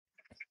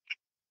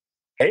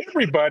Hey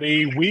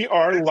everybody, we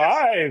are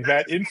live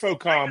at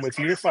InfoComm with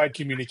Unified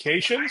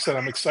Communications, and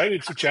I'm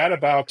excited to chat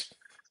about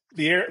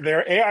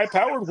their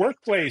AI-powered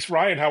workplace.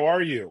 Ryan, how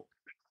are you?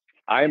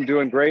 I am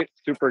doing great.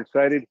 Super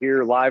excited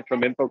here live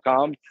from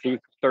InfoComm,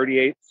 booth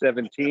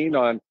 3817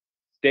 on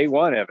day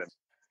one, Evan.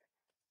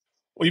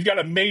 Well, you've got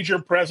a major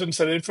presence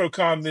at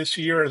InfoComm this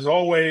year, as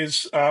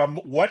always.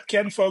 What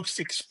can folks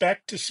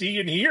expect to see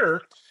and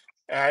hear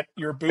at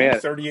your booth Man,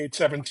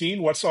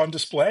 3817? What's on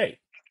display?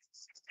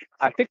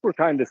 I think we're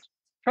kind of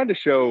trying to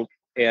show,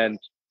 and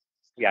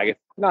yeah, I guess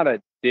not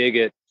a dig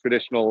at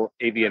traditional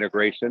AV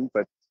integration,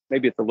 but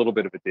maybe it's a little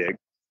bit of a dig.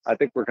 I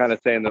think we're kind of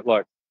saying that,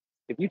 look,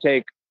 if you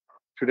take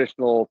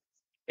traditional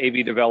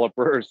AV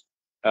developers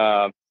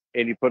and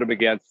you put them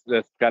against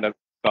this kind of,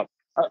 well,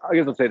 I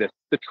guess I'll say this,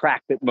 the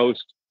track that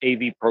most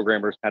AV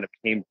programmers kind of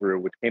came through,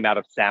 which came out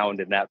of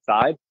sound and that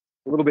side,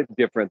 a little bit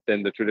different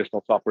than the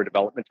traditional software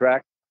development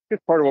track.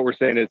 Because part of what we're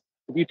saying is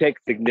if you take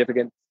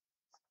significant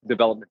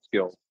development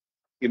skills,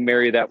 you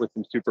marry that with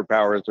some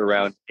superpowers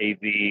around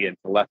AV and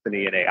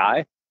telephony and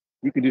AI,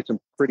 you can do some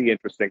pretty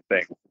interesting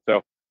things.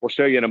 So we'll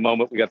show you in a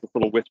moment. We got this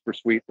little whisper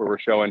suite where we're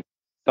showing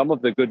some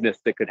of the goodness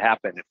that could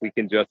happen if we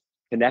can just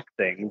connect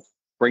things,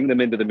 bring them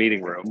into the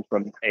meeting room,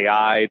 from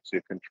AI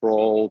to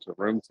control to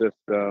room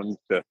systems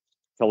to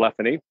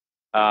telephony.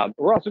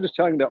 We're also just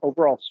telling the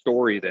overall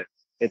story that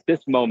at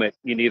this moment,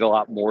 you need a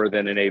lot more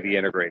than an AV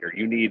integrator.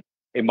 You need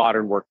a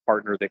modern work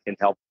partner that can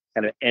help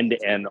kind of end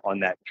to end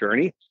on that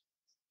journey.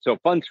 So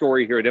fun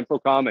story here at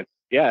InfoComm. And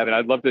yeah, I mean,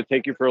 I'd love to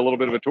take you for a little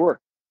bit of a tour.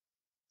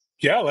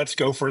 Yeah, let's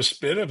go for a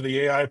spin of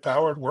the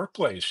AI-powered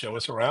workplace. Show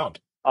us around.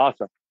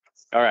 Awesome.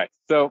 All right.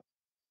 So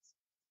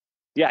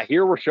yeah,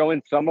 here we're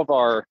showing some of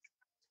our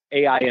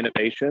AI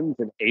innovations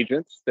and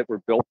agents that were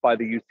built by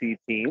the UC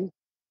team.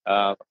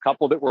 A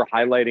couple that we're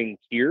highlighting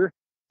here,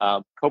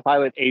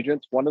 Copilot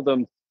agents. One of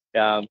them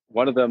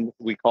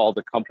we call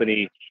the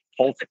company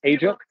Pulse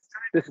agent.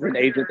 This is an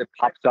agent that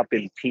pops up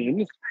in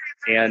Teams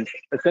and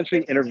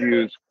essentially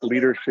interviews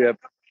leadership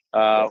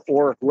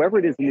or whoever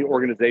it is in the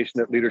organization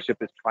that leadership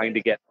is trying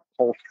to get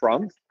pulse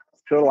from.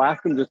 So it'll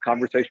ask them just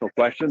conversational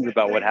questions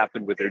about what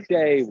happened with their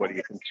day, what are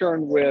you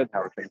concerned with,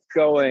 how are things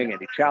going,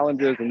 any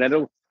challenges, and then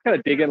it'll kind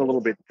of dig in a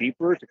little bit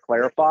deeper to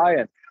clarify,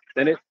 and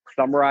then it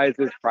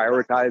summarizes,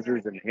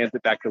 prioritizes, and hands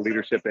it back to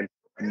leadership in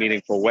a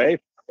meaningful way.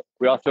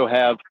 We also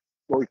have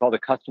what we call the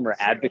customer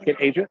advocate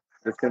agent.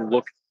 This can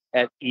look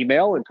at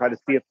email and try to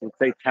see if, let's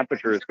say,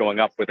 temperature is going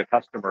up with a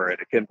customer, and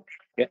it can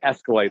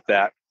escalate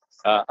that.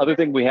 Other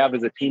thing we have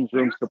is a Teams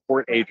Room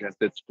support agent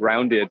that's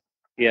grounded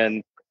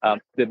in the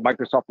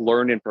Microsoft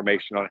Learn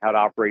information on how to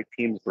operate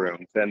Teams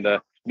Rooms and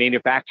the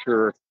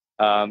manufacturer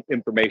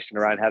information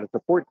around how to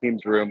support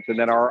Teams Rooms, and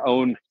then our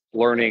own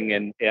learning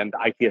and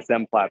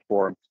ITSM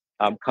platform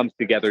comes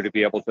together to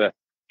be able to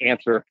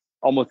answer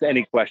almost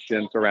any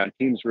questions around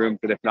Teams Rooms,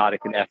 and if not, it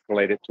can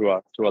escalate it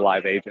to a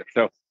live agent.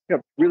 So,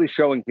 really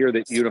showing here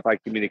that Unified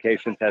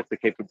Communications has the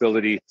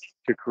capability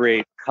to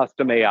create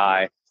custom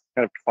AI,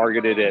 kind of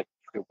targeted at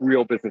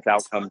real business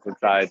outcomes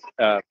inside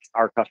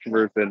our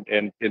customers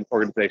and in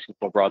organizations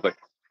more broadly.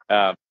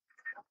 Um,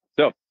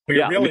 so, Well,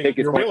 yeah, let me take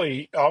you. you're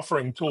really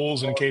offering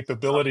tools and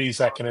capabilities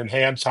that can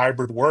enhance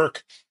hybrid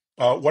work.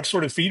 What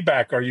sort of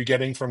feedback are you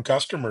getting from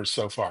customers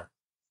so far?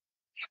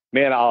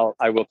 Man,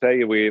 I will tell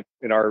you, we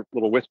in our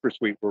little whisper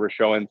suite where we're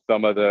showing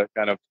some of the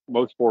kind of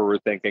most forward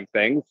thinking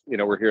things.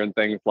 We're hearing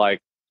things like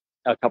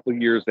a couple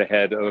of years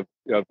ahead of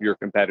your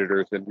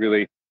competitors, and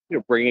really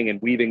bringing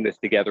and weaving this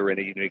together in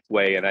a unique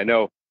way. And I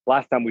know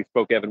last time we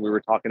spoke, Evan, we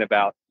were talking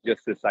about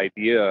just this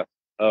idea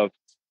of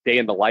day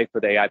in the life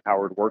of the AI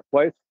powered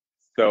workplace.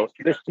 So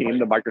this team,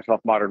 the Microsoft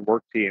Modern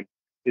Work team,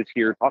 is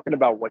here talking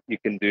about what you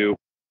can do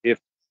if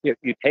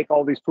you take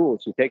all these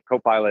tools, you take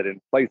Copilot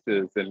and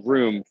Places and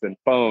Rooms and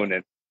Phone,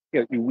 and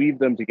you weave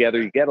them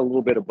together, you get a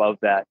little bit above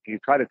that, and you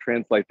try to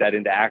translate that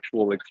into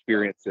actual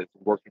experiences,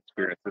 work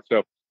experiences.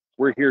 So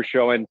we're here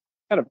showing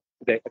kind of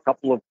a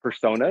couple of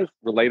personas,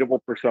 relatable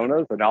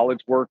personas, a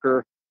knowledge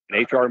worker,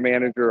 an HR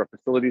manager, a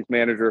facilities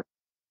manager,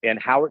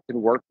 and how it can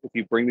work if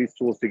you bring these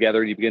tools together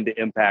and you begin to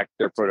impact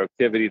their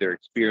productivity, their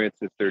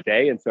experiences, their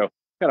day. And so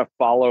kind of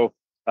follow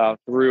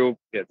through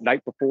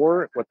night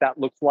before what that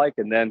looks like,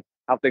 and then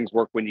how things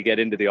work when you get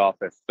into the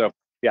office. So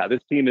yeah,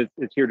 this team is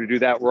here to do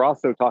that. We're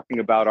also talking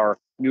about our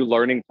new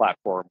learning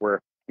platform where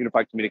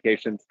Unified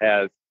Communications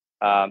has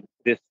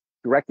this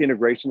direct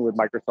integration with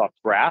Microsoft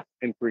Graph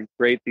and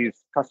create these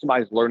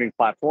customized learning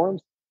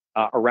platforms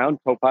around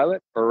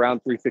Copilot or around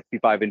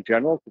 365 in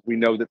general, because we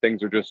know that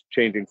things are just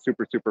changing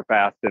super, super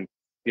fast, and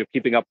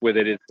keeping up with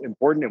it is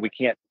important. And we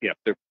can't,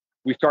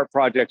 we start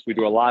projects, we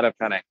do a lot of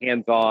kind of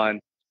hands-on,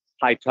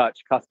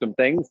 high-touch, custom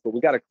things, but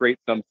we got to create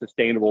some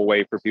sustainable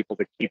way for people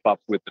to keep up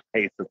with the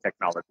pace of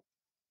technology.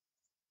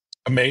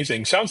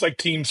 Amazing. Sounds like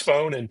Teams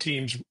Phone and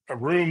Teams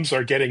Rooms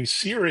are getting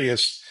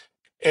serious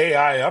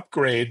AI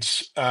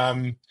upgrades.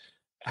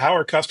 How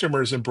are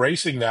customers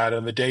embracing that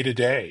in the day to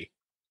day?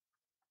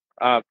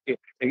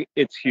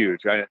 It's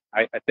huge.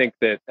 I think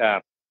that,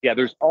 yeah,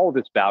 there's all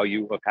this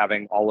value of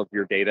having all of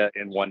your data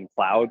in one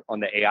cloud on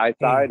the AI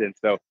side. And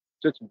so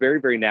just very,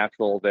 very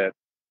natural that,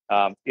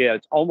 yeah,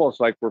 it's almost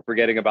like we're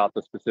forgetting about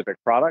the specific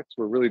products.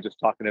 We're really just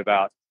talking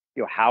about,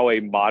 how a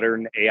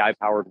modern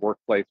AI-powered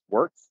workplace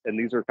works. And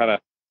these are kind of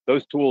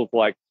those tools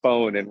like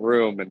phone and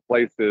room and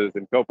places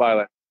and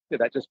Copilot.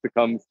 That just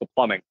becomes the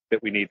plumbing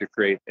that we need to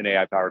create an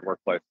AI-powered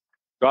workplace.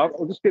 So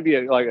I'll just give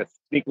you like a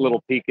sneak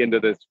little peek into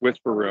this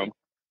whisper room.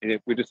 And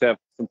if we just have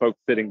some folks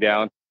sitting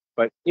down,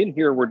 but in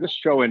here, we're just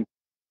showing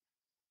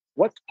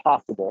what's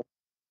possible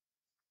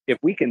if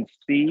we can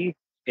see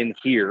and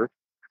hear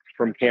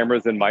from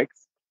cameras and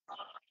mics.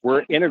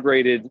 We're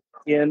integrated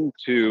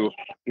into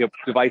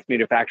device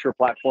manufacturer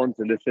platforms.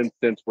 In this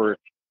instance, we're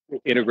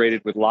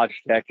integrated with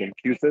Logitech and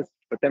Qsys,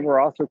 but then we're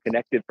also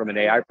connected from an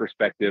AI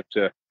perspective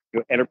to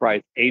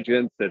enterprise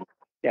agents and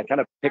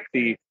kind of pick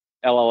the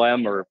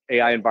LLM or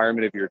AI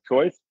environment of your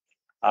choice.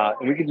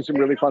 And we can do some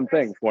really fun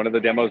things. One of the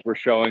demos we're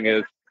showing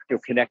is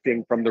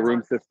connecting from the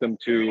room system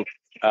to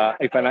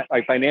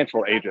a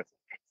financial agent,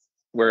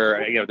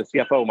 where the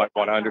CFO might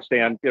want to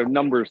understand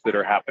numbers that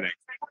are happening.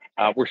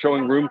 We're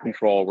showing room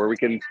control, where we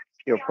can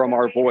from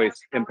our voice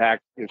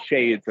impact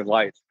shades and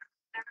lights.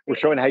 We're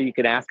showing how you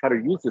can ask how to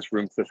use this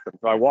room system.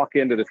 So I walk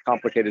into this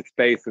complicated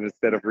space, and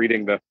instead of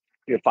reading the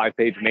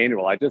 5-page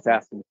manual, I just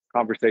ask them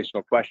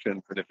conversational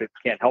questions, and if it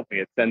can't help me,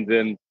 it sends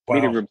in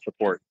meeting Wow. room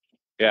support.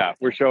 Yeah,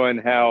 we're showing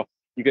how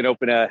you can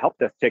open a help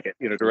desk ticket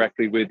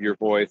directly with your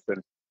voice,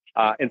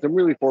 and some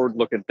really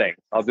forward-looking things.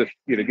 I'll just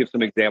give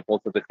some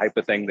examples of the type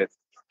of thing that's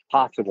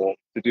possible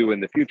to do in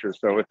the future.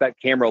 So if that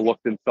camera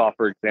looked and saw,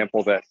 for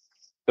example, that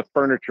the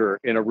furniture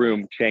in a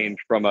room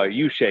changed from a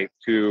U shape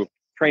to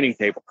training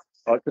table,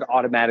 it could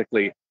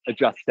automatically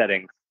adjust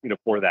settings,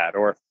 for that.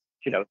 Or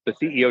the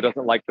CEO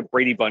doesn't like the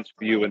Brady Bunch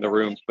view in the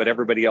rooms, but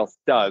everybody else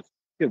does.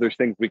 There's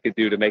things we could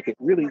do to make it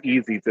really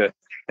easy to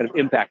kind of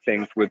impact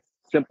things with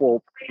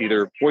simple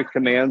either voice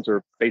commands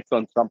or based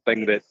on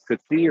something that could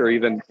see, or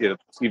even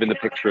even the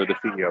picture of the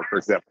CEO, for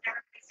example.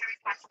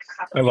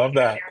 I love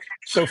that.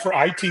 So for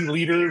IT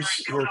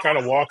leaders who are kind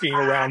of walking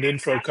around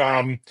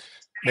InfoComm,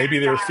 maybe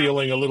they're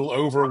feeling a little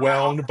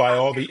overwhelmed by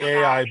all the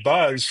AI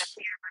buzz.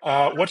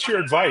 What's your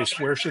advice?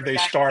 Where should they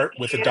start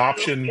with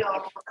adoption,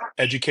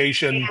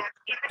 education,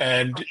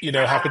 and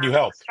how can you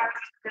help?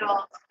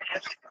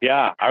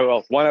 Yeah, I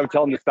will. One, I would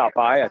tell them to stop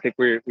by. I think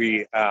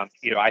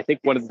I think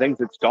one of the things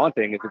that's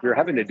daunting is if you're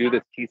having to do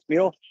this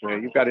piecemeal.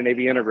 You've got an AV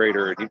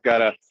integrator, you've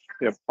got a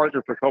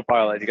partner for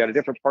Copilot, you got a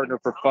different partner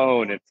for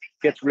phone. It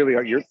gets really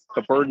hard.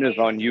 The burden is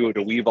on you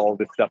to weave all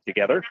this stuff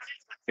together.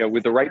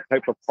 With the right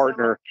type of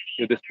partner,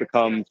 this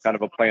becomes kind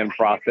of a planned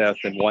process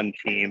and one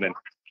team,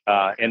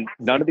 and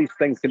none of these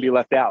things can be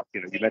left out.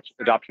 You mentioned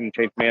adoption and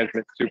change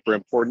management, super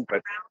important,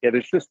 but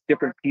there's just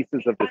different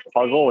pieces of this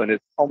puzzle, and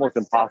it's almost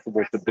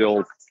impossible to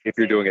build if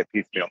you're doing it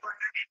piecemeal.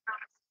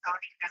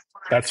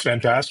 That's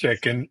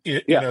fantastic. And,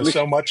 Yeah,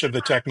 so much of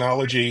the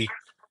technology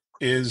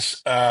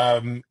is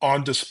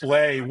on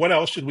display. What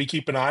else should we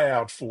keep an eye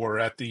out for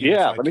at the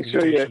yeah. Unified Let me show you.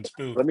 Communications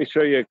booth? Let me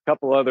show you a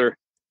couple other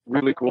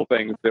really cool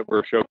things that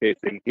we're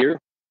showcasing here.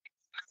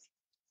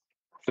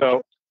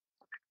 So,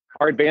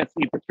 our advanced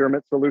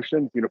e-procurement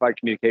solutions, Unified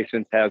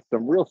Communications, has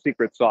some real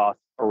secret sauce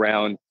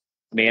around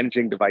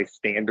managing device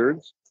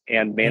standards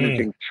and Mm,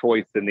 managing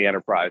choice in the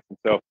enterprise. And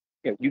so,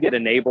 you get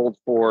enabled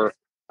for,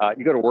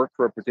 you go to work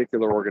for a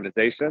particular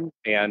organization,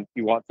 and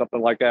you want something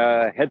like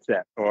a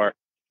headset, or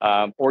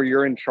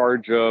you're in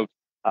charge of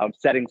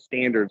setting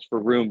standards for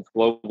rooms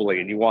globally,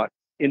 and you want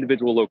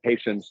individual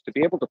locations to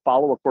be able to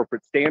follow a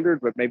corporate standard,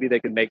 but maybe they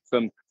can make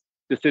some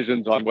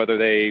decisions on whether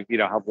they,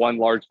 have one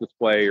large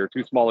display or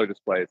two smaller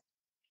displays.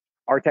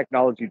 Our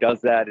technology does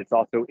that. It's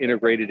also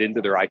integrated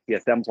into their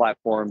ITSM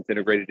platforms,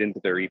 integrated into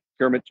their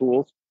e-procurement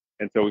tools.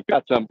 And so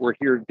we're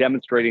here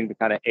demonstrating the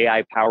kind of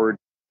AI-powered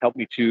help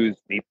me choose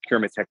the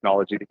procurement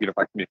technology that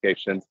Unified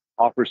Communications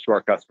offers to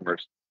our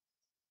customers.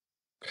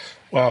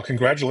 well,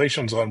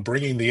 congratulations on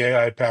bringing the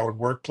AI-powered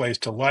workplace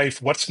to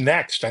life. What's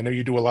next? I know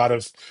you do a lot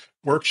of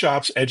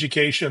workshops,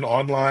 education,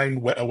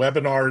 online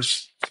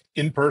webinars,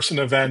 in-person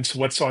events.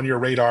 What's on your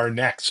radar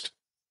next?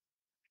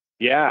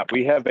 Yeah,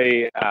 we have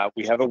a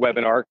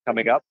webinar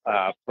coming up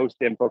post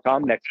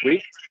InfoComm next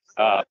week.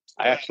 I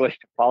actually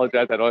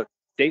apologize. I don't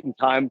date and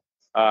time.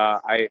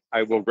 I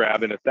will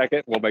grab in a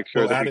second. We'll make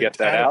sure We'll that we get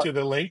that add it out. to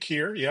the link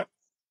here. Yep.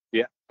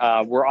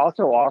 Yeah, we're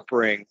also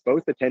offering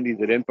both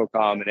attendees at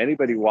InfoComm and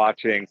anybody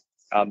watching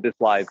this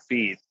live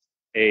feed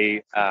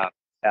a, uh,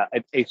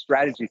 a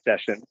strategy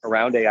session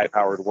around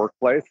AI-powered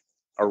workplace,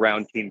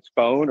 around Teams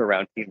Phone,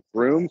 around Teams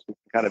Rooms. We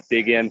can kind of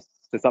dig in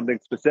to something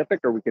specific,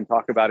 or we can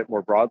talk about it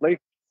more broadly.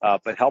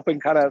 But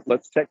helping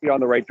let's take you on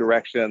the right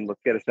direction.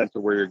 Let's get a sense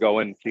of where you're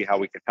going and see how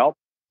we can help.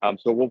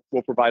 So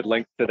we'll provide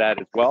links to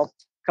that as well.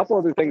 A couple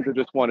other things I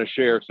just want to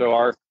share. So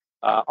our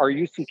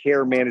UC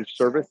Care managed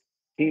service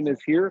team is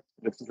here.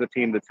 This is a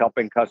team that's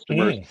helping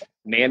customers Mm.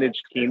 manage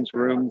Teams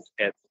rooms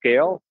at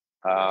scale.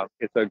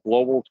 It's a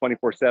global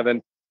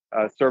 24/7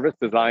 service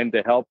designed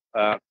to help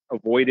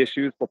avoid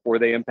issues before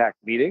they impact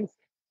meetings.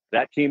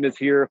 That team is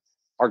here.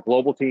 Our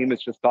global team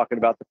is just talking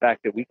about the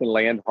fact that we can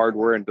land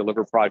hardware and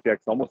deliver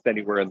projects almost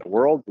anywhere in the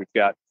world. We've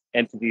got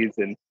entities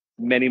in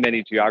many,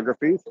 many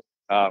geographies.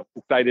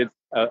 Excited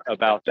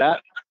about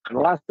that. And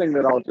the last thing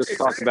that I'll just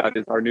talk about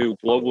is our new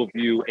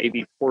GlobalView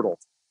AV portal.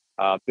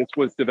 This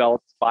was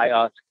developed by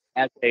us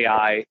at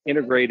AI,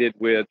 integrated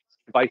with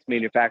device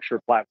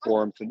manufacturer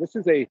platforms. And this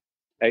is a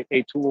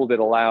tool that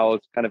allows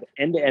kind of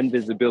end-to-end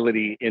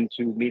visibility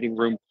into meeting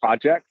room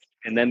projects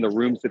and then the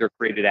rooms that are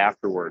created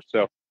afterwards.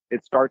 So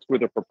it starts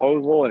with a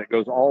proposal and it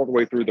goes all the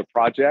way through the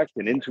project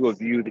and into a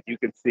view that you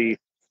can see,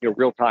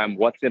 real time,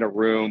 what's in a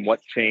room, what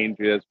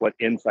changes, what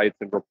insights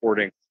and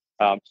reporting.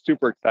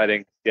 Super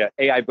exciting. Yeah,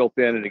 AI built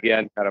in, and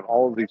again, kind of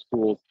all of these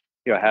tools,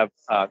 have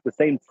the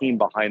same team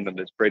behind them,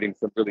 is creating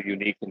some really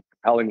unique and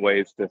compelling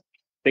ways to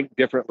think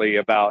differently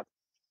about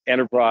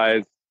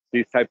enterprise,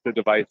 these types of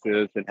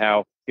devices, and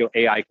how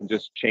AI can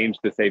just change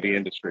this AV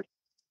industry.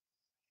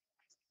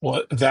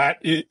 Well, that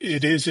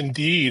it is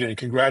indeed, and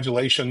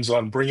congratulations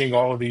on bringing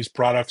all of these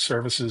products,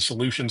 services,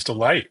 solutions to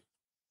light.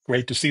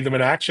 Great to see them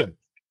in action.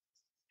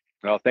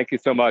 Well, thank you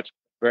so much.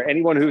 For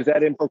anyone who's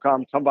at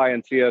InfoComm, come by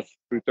and see us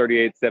through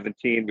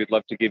 3817. We'd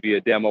love to give you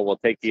a demo. We'll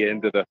take you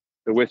into the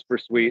Whisper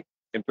Suite.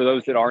 And for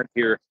those that aren't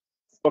here,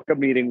 book a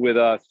meeting with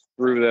us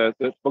through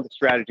the book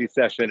strategy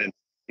session, and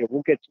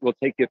we'll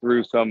take you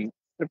through some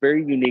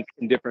very unique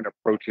and different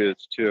approaches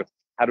to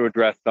how to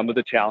address some of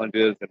the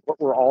challenges and what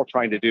we're all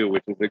trying to do,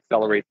 which is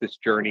accelerate this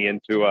journey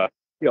into a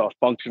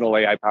functional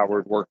AI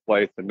powered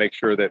workplace and make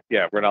sure that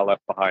we're not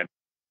left behind.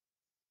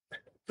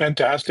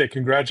 Fantastic.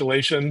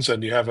 Congratulations.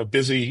 And you have a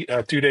busy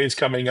 2 days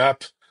coming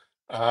up.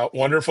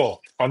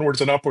 Wonderful.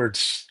 Onwards and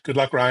upwards. Good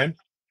luck, Ryan.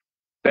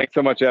 Thanks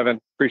so much, Evan.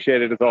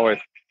 Appreciate it as always.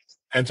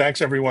 And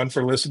thanks everyone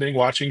for listening,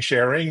 watching,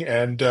 sharing,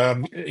 and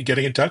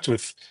getting in touch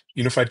with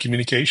Unified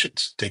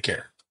Communications. Take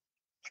care.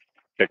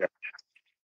 Take care.